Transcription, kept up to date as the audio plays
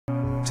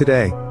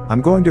Today,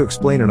 I'm going to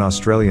explain an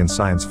Australian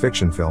science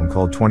fiction film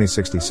called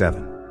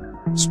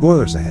 2067.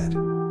 Spoilers ahead.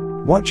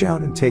 Watch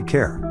out and take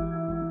care.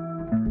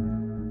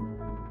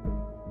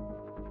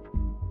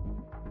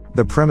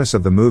 The premise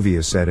of the movie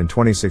is set in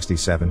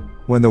 2067,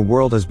 when the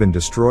world has been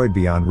destroyed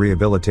beyond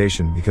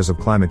rehabilitation because of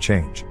climate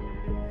change.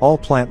 All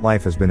plant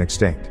life has been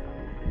extinct.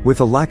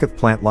 With a lack of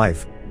plant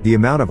life, the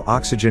amount of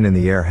oxygen in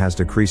the air has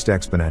decreased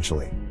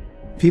exponentially.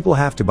 People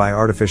have to buy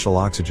artificial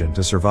oxygen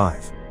to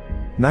survive.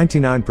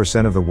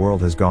 99% of the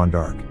world has gone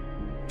dark.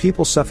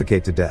 People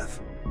suffocate to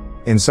death.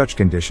 In such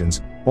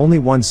conditions, only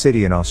one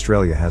city in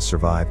Australia has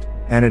survived,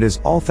 and it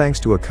is all thanks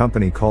to a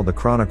company called the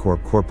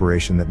Chronicorp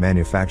Corporation that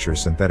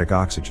manufactures synthetic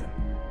oxygen.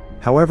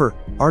 However,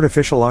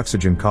 artificial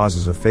oxygen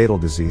causes a fatal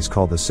disease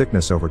called the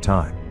sickness over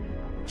time.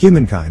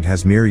 Humankind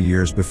has mere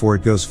years before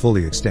it goes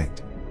fully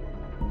extinct.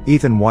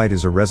 Ethan White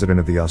is a resident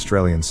of the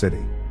Australian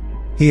city.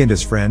 He and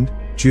his friend,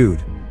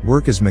 Jude,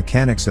 work as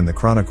mechanics in the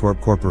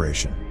Chronicorp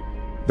Corporation.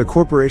 The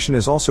corporation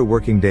is also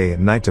working day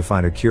and night to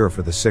find a cure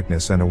for the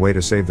sickness and a way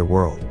to save the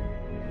world.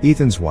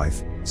 Ethan's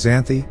wife,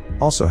 Xanthi,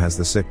 also has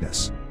the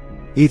sickness.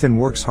 Ethan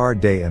works hard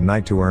day and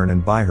night to earn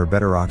and buy her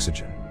better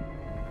oxygen.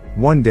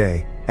 One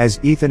day, as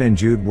Ethan and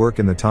Jude work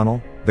in the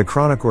tunnel, the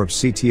Chronicorp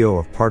CTO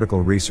of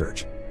particle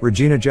research,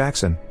 Regina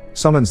Jackson,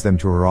 summons them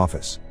to her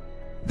office.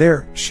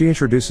 There, she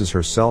introduces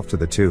herself to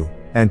the two,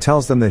 and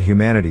tells them that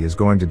humanity is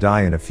going to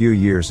die in a few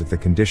years if the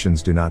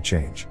conditions do not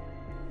change.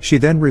 She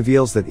then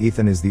reveals that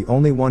Ethan is the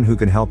only one who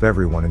can help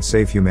everyone and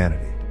save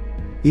humanity.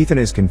 Ethan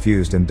is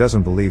confused and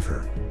doesn't believe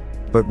her.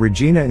 But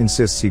Regina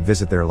insists he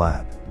visit their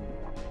lab.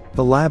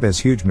 The lab has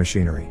huge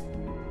machinery.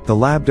 The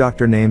lab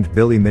doctor named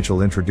Billy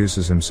Mitchell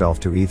introduces himself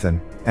to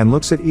Ethan, and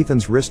looks at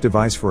Ethan's wrist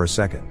device for a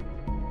second.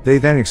 They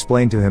then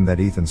explain to him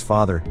that Ethan's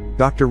father,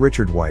 Dr.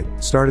 Richard White,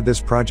 started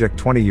this project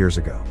 20 years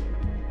ago.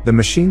 The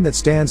machine that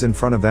stands in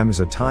front of them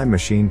is a time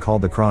machine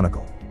called the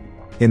Chronical.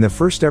 In the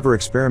first ever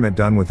experiment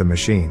done with the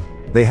machine,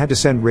 they had to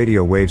send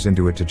radio waves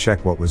into it to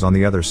check what was on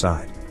the other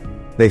side.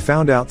 They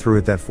found out through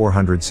it that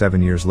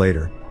 407 years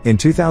later, in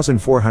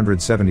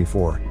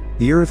 2474,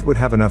 the Earth would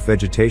have enough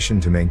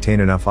vegetation to maintain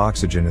enough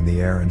oxygen in the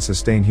air and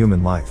sustain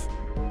human life.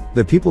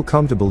 The people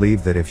come to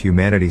believe that if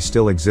humanity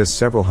still exists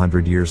several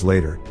hundred years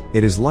later,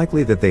 it is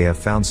likely that they have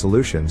found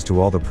solutions to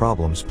all the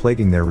problems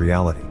plaguing their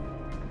reality.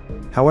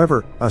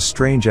 However, a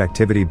strange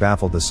activity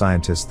baffled the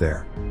scientists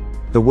there.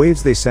 The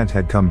waves they sent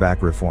had come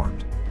back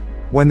reformed.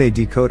 When they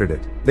decoded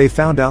it, they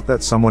found out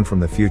that someone from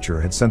the future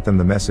had sent them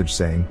the message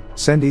saying,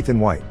 "Send Ethan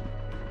White."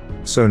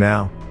 So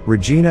now,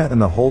 Regina and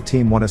the whole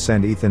team want to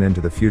send Ethan into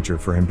the future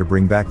for him to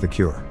bring back the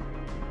cure.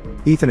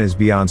 Ethan is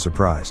beyond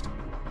surprised.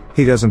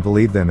 He doesn't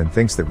believe them and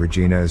thinks that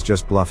Regina is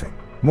just bluffing.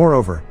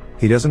 Moreover,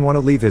 he doesn't want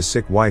to leave his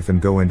sick wife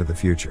and go into the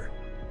future.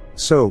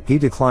 So, he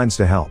declines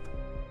to help.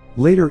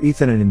 Later,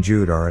 Ethan and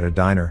Jude are at a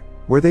diner,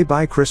 where they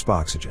buy crisp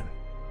oxygen.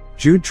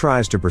 Jude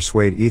tries to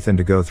persuade Ethan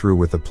to go through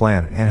with the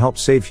plan and help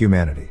save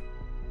humanity.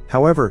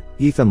 However,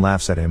 Ethan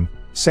laughs at him,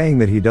 saying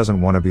that he doesn't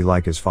want to be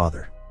like his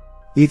father.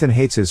 Ethan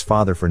hates his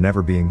father for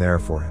never being there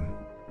for him.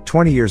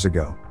 20 years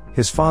ago,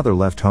 his father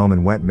left home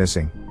and went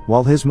missing,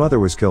 while his mother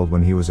was killed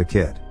when he was a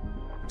kid.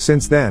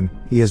 Since then,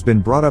 he has been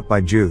brought up by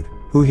Jude,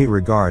 who he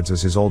regards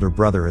as his older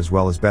brother as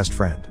well as best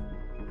friend.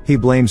 He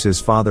blames his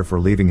father for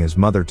leaving his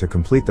mother to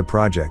complete the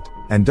project,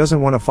 and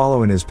doesn't want to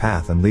follow in his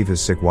path and leave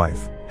his sick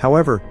wife.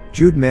 However,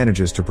 Jude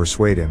manages to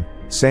persuade him,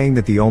 saying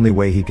that the only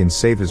way he can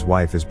save his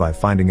wife is by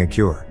finding a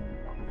cure.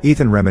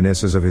 Ethan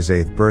reminisces of his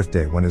 8th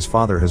birthday when his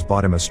father has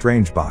bought him a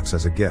strange box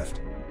as a gift.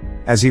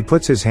 As he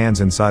puts his hands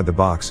inside the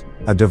box,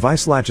 a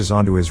device latches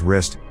onto his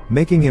wrist,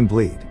 making him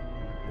bleed.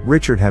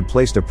 Richard had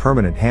placed a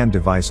permanent hand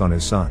device on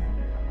his son.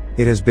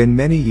 It has been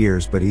many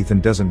years, but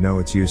Ethan doesn't know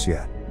its use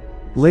yet.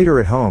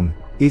 Later at home,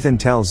 Ethan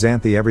tells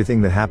Xanthi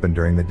everything that happened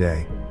during the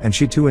day, and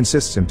she too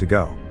insists him to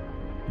go.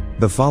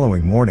 The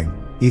following morning,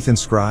 Ethan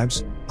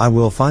scribes, "I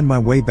will find my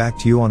way back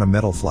to you on a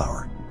metal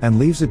flower," and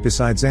leaves it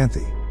beside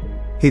Xanthi.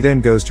 He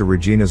then goes to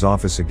Regina's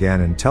office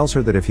again and tells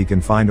her that if he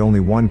can find only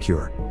one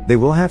cure, they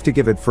will have to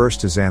give it first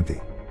to Xanthi.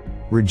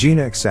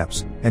 Regina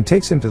accepts, and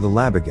takes him to the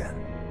lab again.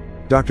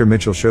 Dr.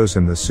 Mitchell shows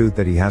him the suit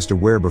that he has to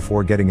wear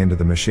before getting into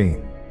the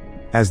machine.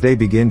 As they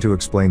begin to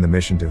explain the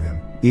mission to him,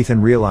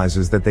 Ethan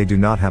realizes that they do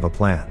not have a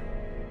plan.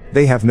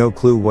 They have no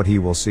clue what he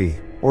will see,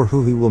 or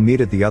who he will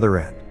meet at the other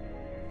end.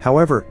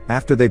 However,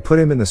 after they put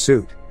him in the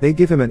suit, they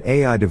give him an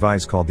AI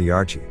device called the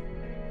Archie.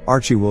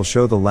 Archie will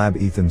show the lab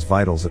Ethan's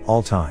vitals at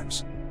all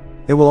times.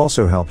 It will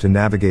also help to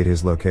navigate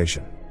his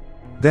location.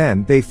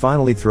 Then, they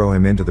finally throw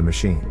him into the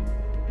machine.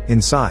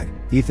 Inside,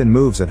 Ethan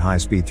moves at high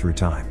speed through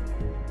time.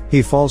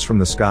 He falls from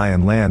the sky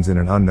and lands in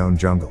an unknown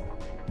jungle.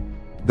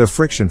 The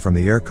friction from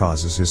the air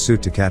causes his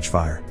suit to catch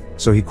fire,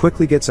 so he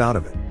quickly gets out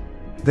of it.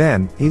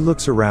 Then, he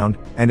looks around,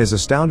 and is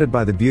astounded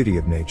by the beauty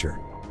of nature.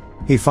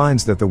 He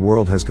finds that the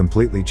world has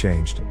completely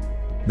changed.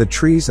 The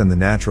trees and the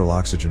natural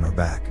oxygen are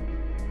back.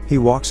 He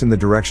walks in the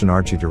direction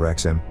Archie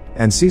directs him,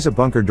 and sees a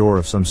bunker door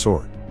of some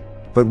sort.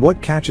 But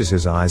what catches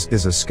his eyes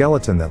is a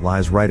skeleton that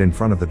lies right in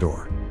front of the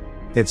door.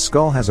 Its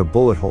skull has a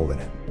bullet hole in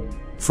it.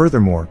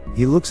 Furthermore,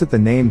 he looks at the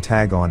name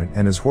tag on it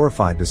and is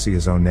horrified to see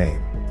his own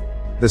name.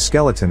 The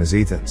skeleton is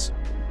Ethan's.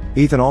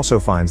 Ethan also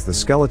finds the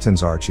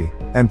skeleton's Archie,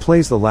 and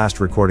plays the last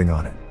recording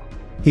on it.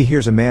 He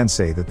hears a man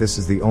say that this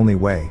is the only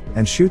way,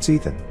 and shoots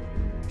Ethan.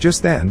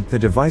 Just then, the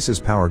device's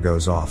power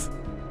goes off.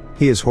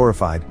 He is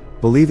horrified,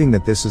 believing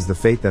that this is the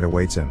fate that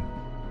awaits him.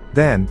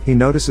 Then, he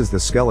notices the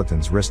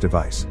skeleton's wrist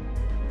device.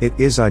 It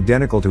is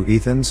identical to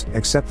Ethan's,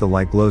 except the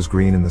light glows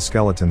green in the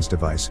skeleton's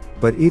device,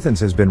 but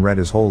Ethan's has been red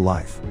his whole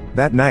life.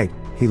 That night,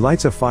 he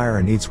lights a fire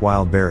and eats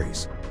wild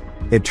berries.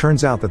 It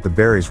turns out that the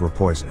berries were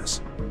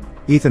poisonous.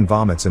 Ethan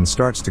vomits and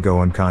starts to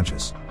go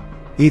unconscious.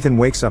 Ethan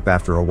wakes up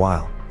after a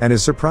while, and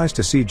is surprised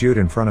to see Jude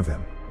in front of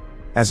him.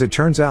 As it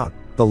turns out,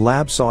 the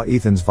lab saw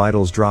Ethan's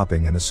vitals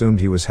dropping and assumed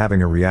he was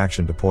having a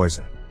reaction to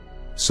poison.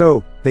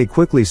 So, they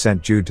quickly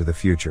sent Jude to the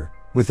future,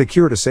 with the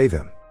cure to save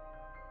him.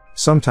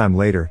 Sometime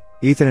later,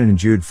 Ethan and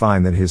Jude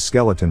find that his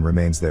skeleton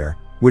remains there,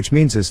 which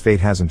means his fate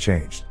hasn't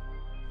changed.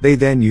 They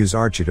then use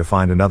Archie to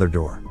find another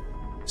door.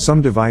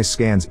 Some device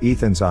scans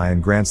Ethan's eye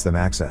and grants them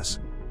access.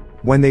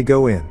 When they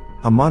go in,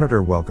 a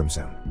monitor welcomes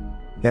him.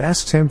 It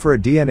asks him for a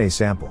DNA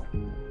sample.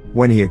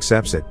 When he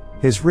accepts it,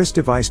 his wrist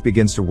device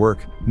begins to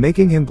work,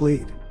 making him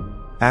bleed.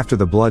 After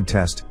the blood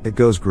test, it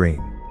goes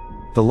green.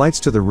 The lights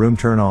to the room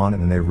turn on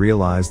and they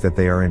realize that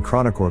they are in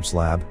Chronicorp's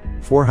lab,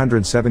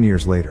 407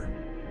 years later.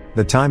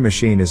 The time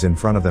machine is in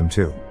front of them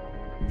too.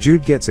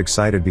 Jude gets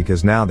excited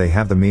because now they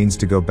have the means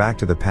to go back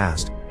to the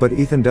past, but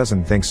Ethan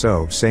doesn't think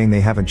so, saying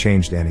they haven't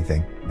changed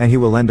anything, and he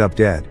will end up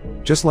dead,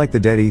 just like the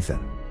dead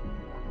Ethan.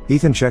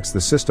 Ethan checks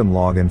the system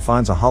log and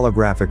finds a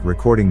holographic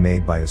recording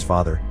made by his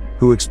father,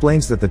 who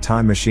explains that the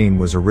time machine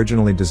was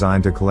originally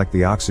designed to collect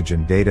the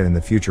oxygen data in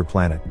the future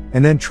planet,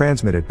 and then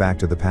transmit it back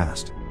to the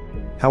past.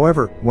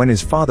 However, when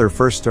his father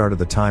first started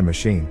the time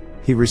machine,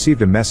 he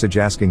received a message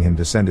asking him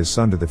to send his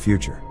son to the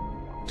future.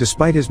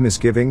 Despite his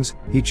misgivings,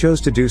 he chose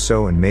to do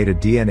so and made a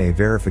DNA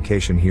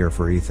verification here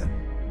for Ethan.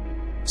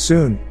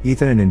 Soon,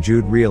 Ethan and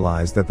Jude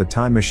realize that the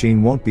time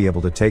machine won't be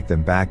able to take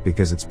them back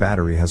because its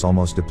battery has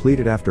almost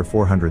depleted after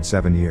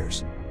 407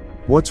 years.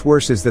 What's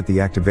worse is that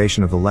the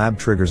activation of the lab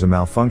triggers a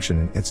malfunction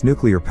in its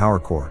nuclear power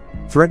core,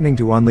 threatening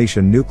to unleash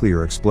a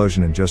nuclear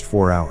explosion in just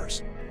 4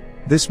 hours.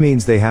 This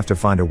means they have to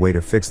find a way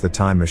to fix the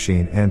time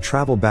machine and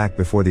travel back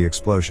before the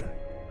explosion.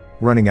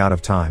 Running out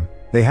of time,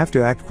 they have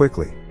to act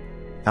quickly.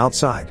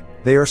 Outside,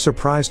 they are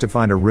surprised to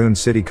find a ruined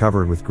city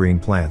covered with green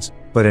plants,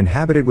 but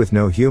inhabited with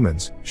no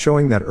humans,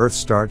 showing that Earth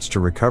starts to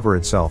recover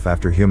itself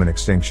after human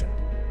extinction.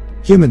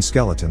 Human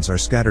skeletons are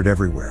scattered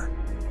everywhere.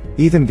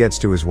 Ethan gets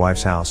to his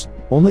wife's house,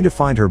 only to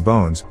find her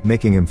bones,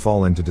 making him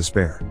fall into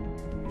despair.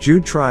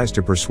 Jude tries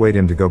to persuade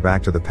him to go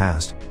back to the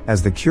past,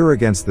 as the cure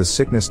against the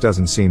sickness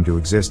doesn't seem to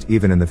exist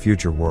even in the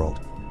future world.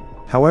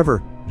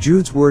 However,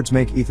 Jude's words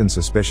make Ethan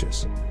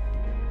suspicious.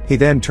 He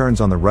then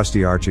turns on the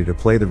rusty Archie to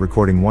play the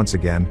recording once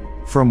again,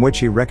 from which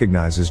he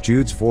recognizes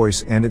Jude's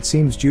voice, and it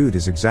seems Jude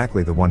is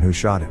exactly the one who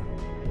shot him.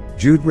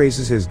 Jude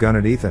raises his gun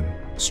at Ethan,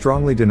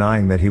 strongly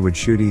denying that he would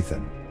shoot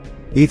Ethan.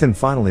 Ethan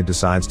finally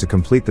decides to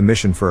complete the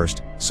mission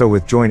first, so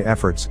with joint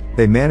efforts,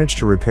 they manage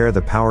to repair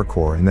the power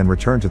core and then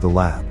return to the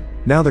lab.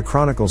 Now the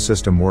Chronical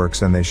system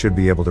works and they should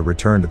be able to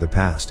return to the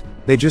past.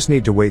 They just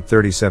need to wait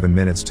 37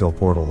 minutes till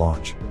portal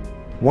launch.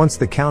 Once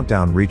the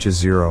countdown reaches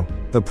 0,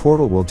 the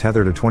portal will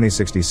tether to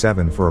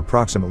 2067 for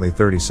approximately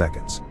 30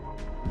 seconds.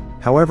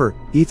 However,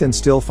 Ethan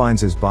still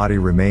finds his body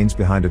remains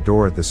behind a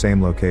door at the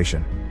same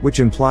location, which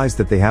implies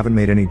that they haven't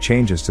made any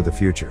changes to the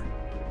future.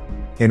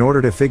 In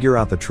order to figure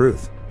out the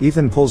truth,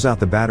 Ethan pulls out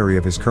the battery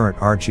of his current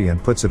Archie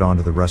and puts it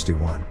onto the rusty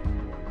one.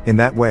 In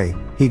that way,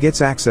 he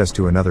gets access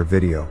to another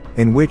video,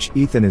 in which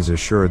Ethan is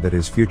assured that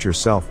his future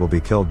self will be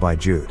killed by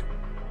Jude.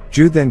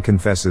 Jude then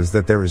confesses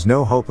that there is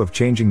no hope of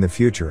changing the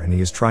future and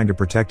he is trying to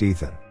protect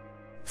Ethan.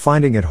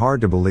 Finding it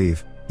hard to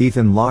believe,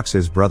 Ethan locks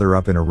his brother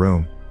up in a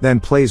room, then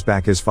plays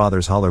back his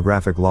father's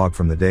holographic log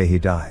from the day he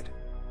died.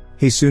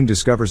 He soon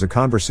discovers a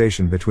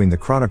conversation between the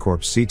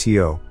Chronicorp's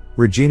CTO,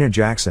 Regina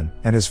Jackson,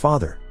 and his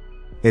father.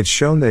 It's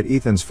shown that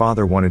Ethan's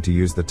father wanted to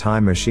use the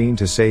time machine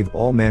to save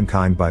all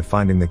mankind by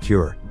finding the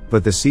cure,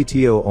 but the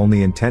CTO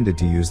only intended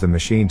to use the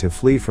machine to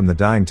flee from the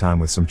dying time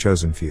with some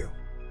chosen few.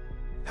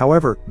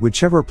 However,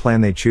 whichever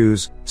plan they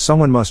choose,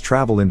 someone must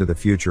travel into the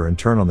future and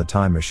turn on the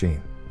time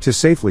machine. To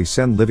safely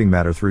send living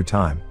matter through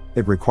time,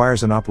 it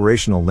requires an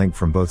operational link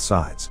from both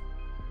sides.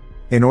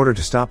 In order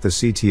to stop the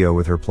CTO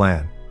with her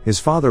plan, his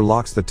father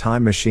locks the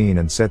time machine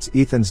and sets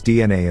Ethan's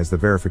DNA as the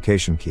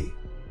verification key.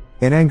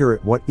 In anger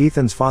at what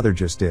Ethan's father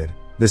just did,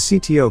 the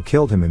CTO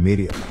killed him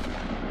immediately.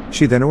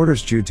 She then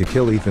orders Jude to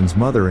kill Ethan's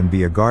mother and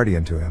be a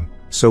guardian to him,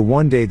 so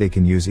one day they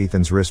can use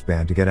Ethan's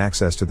wristband to get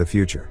access to the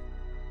future.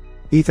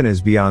 Ethan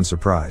is beyond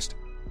surprised.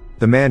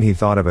 The man he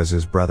thought of as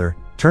his brother,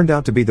 turned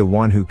out to be the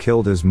one who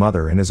killed his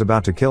mother and is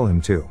about to kill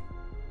him too.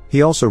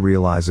 He also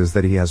realizes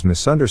that he has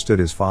misunderstood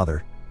his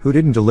father, who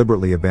didn't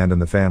deliberately abandon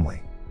the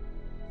family.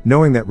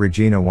 Knowing that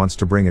Regina wants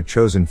to bring a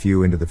chosen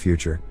few into the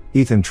future,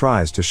 Ethan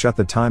tries to shut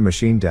the time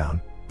machine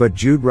down, but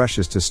Jude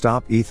rushes to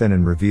stop Ethan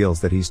and reveals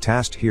that he's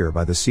tasked here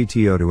by the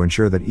CTO to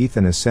ensure that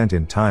Ethan is sent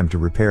in time to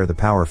repair the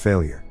power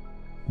failure.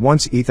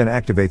 Once Ethan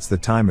activates the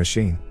time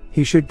machine,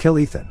 he should kill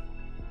Ethan.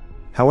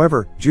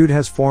 However, Jude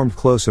has formed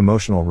close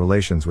emotional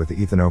relations with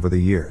Ethan over the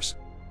years.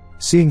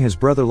 Seeing his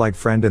brother-like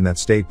friend in that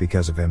state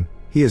because of him,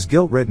 he is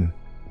guilt-ridden.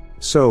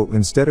 So,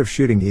 instead of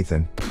shooting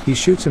Ethan, he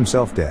shoots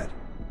himself dead.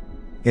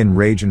 In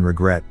rage and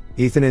regret,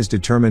 Ethan is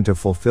determined to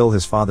fulfill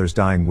his father's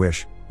dying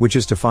wish, which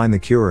is to find the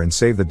cure and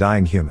save the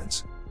dying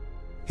humans.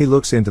 He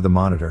looks into the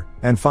monitor,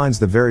 and finds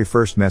the very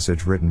first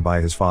message written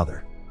by his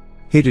father.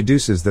 He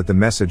deduces that the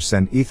message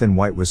sent Ethan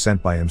White was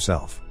sent by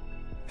himself.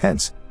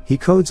 Hence, he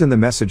codes in the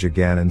message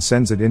again and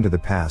sends it into the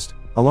past,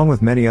 along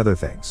with many other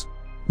things.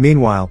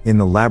 Meanwhile, in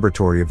the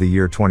laboratory of the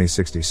year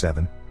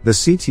 2067, the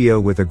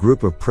CTO with a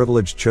group of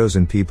privileged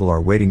chosen people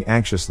are waiting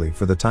anxiously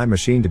for the time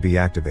machine to be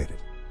activated.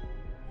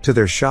 To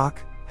their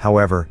shock,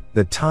 however,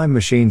 the time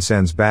machine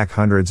sends back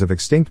hundreds of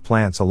extinct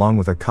plants along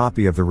with a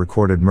copy of the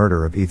recorded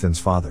murder of Ethan's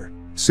father.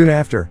 Soon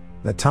after,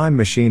 the time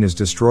machine is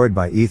destroyed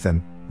by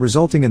Ethan,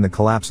 resulting in the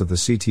collapse of the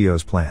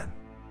CTO's plan.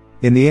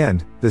 In the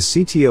end, the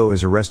CTO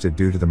is arrested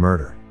due to the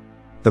murder.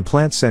 The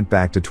plants sent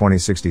back to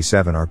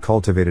 2067 are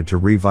cultivated to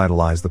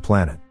revitalize the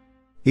planet.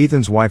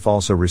 Ethan's wife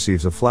also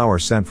receives a flower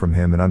sent from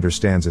him and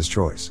understands his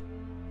choice.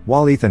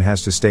 While Ethan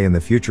has to stay in the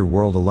future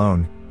world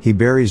alone, he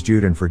buries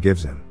Jude and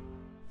forgives him.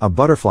 A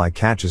butterfly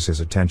catches his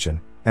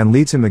attention, and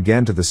leads him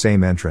again to the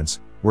same entrance,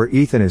 where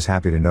Ethan is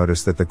happy to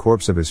notice that the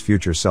corpse of his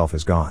future self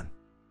is gone.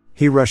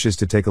 He rushes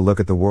to take a look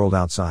at the world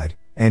outside,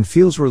 and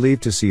feels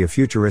relieved to see a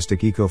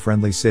futuristic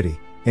eco-friendly city,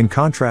 in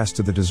contrast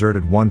to the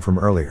deserted one from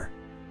earlier.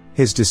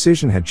 His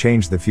decision had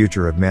changed the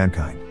future of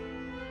mankind.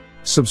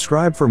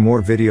 Subscribe for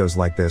more videos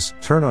like this,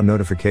 turn on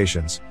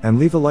notifications, and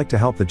leave a like to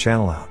help the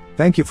channel out.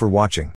 Thank you for watching.